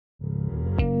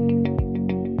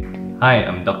Hi,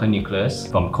 I'm Dr. Nicholas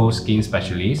from Cold Skin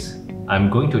Specialist. I'm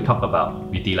going to talk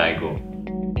about vitiligo.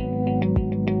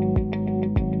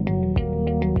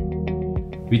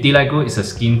 Vitiligo is a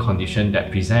skin condition that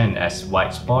presents as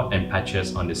white spots and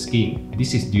patches on the skin.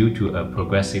 This is due to a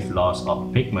progressive loss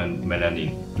of pigment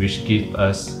melanin, which gives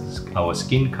us our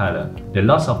skin color. The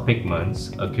loss of pigments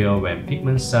occurs when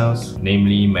pigment cells,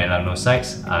 namely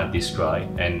melanocytes, are destroyed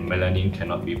and melanin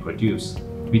cannot be produced.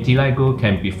 Vitiligo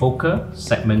can be focal,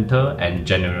 segmental, and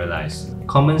generalized.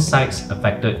 Common sites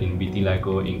affected in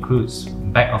vitiligo includes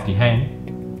back of the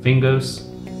hand, fingers,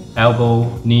 elbow,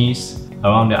 knees,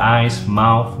 around the eyes,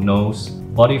 mouth, nose,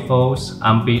 body folds,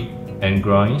 armpit, and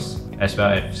groins, as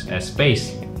well as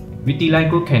face.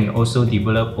 Vitiligo can also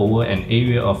develop over an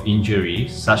area of injury,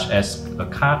 such as a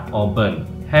cut or burn.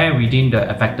 Hair within the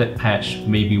affected patch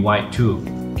may be white too.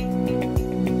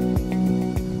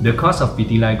 The cause of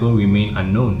vitiligo remains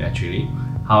unknown actually.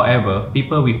 However,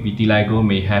 people with vitiligo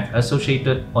may have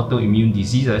associated autoimmune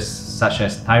diseases such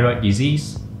as thyroid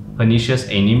disease, pernicious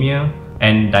anemia,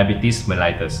 and diabetes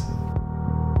mellitus.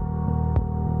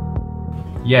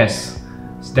 Yes,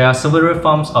 there are several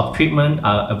forms of treatment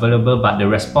are available, but the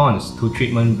response to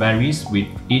treatment varies with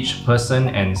each person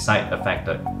and site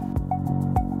affected.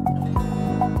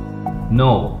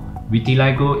 No,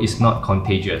 vitiligo is not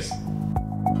contagious.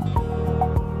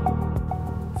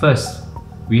 First,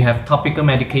 we have topical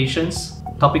medications.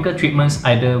 Topical treatments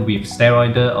either with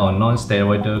steroidal or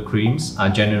non-steroidal creams are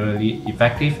generally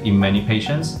effective in many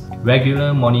patients.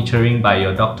 Regular monitoring by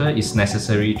your doctor is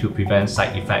necessary to prevent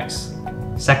side effects.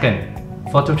 Second,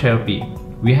 phototherapy.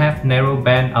 We have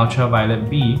narrow-band ultraviolet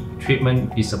B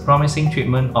treatment is a promising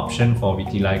treatment option for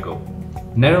vitiligo.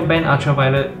 Narrow-band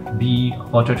ultraviolet B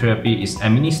phototherapy is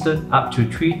administered up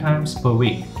to 3 times per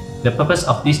week. The purpose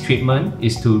of this treatment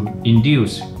is to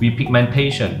induce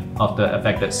repigmentation of the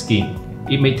affected skin.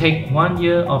 It may take 1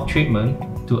 year of treatment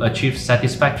to achieve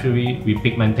satisfactory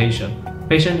repigmentation.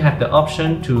 Patients have the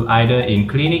option to either in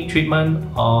clinic treatment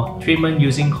or treatment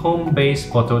using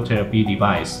home-based phototherapy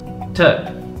device.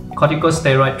 Third,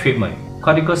 corticosteroid treatment.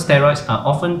 Corticosteroids are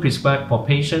often prescribed for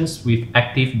patients with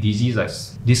active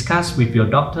diseases. Discuss with your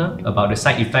doctor about the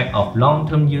side effect of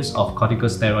long-term use of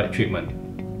corticosteroid treatment.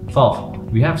 Fourth,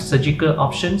 we have surgical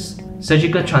options.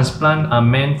 Surgical transplants are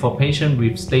meant for patients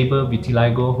with stable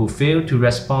vitiligo who fail to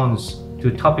respond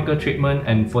to topical treatment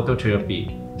and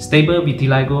phototherapy. Stable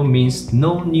vitiligo means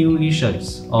no new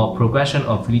lesions or progression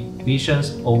of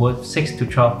lesions over 6 to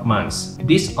 12 months.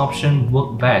 This option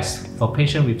works best for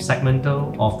patients with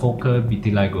segmental or focal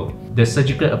vitiligo. The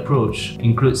surgical approach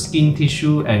includes skin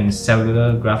tissue and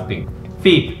cellular grafting.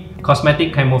 Fifth,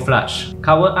 cosmetic camouflage.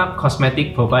 Cover-up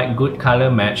cosmetics provide good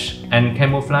color match and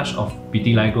camouflage of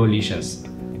vitiligo lesions.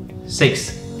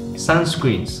 6.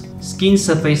 Sunscreens. Skin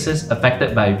surfaces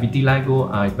affected by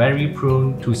vitiligo are very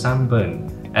prone to sunburn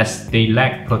as they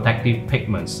lack protective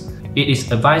pigments. It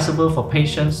is advisable for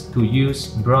patients to use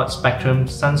broad-spectrum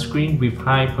sunscreen with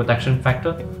high protection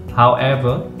factor.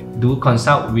 However, do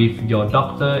consult with your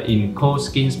doctor in cold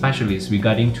skin specialist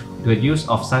regarding the use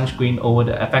of sunscreen over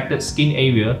the affected skin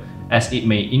area, as it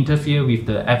may interfere with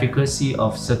the efficacy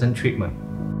of certain treatment.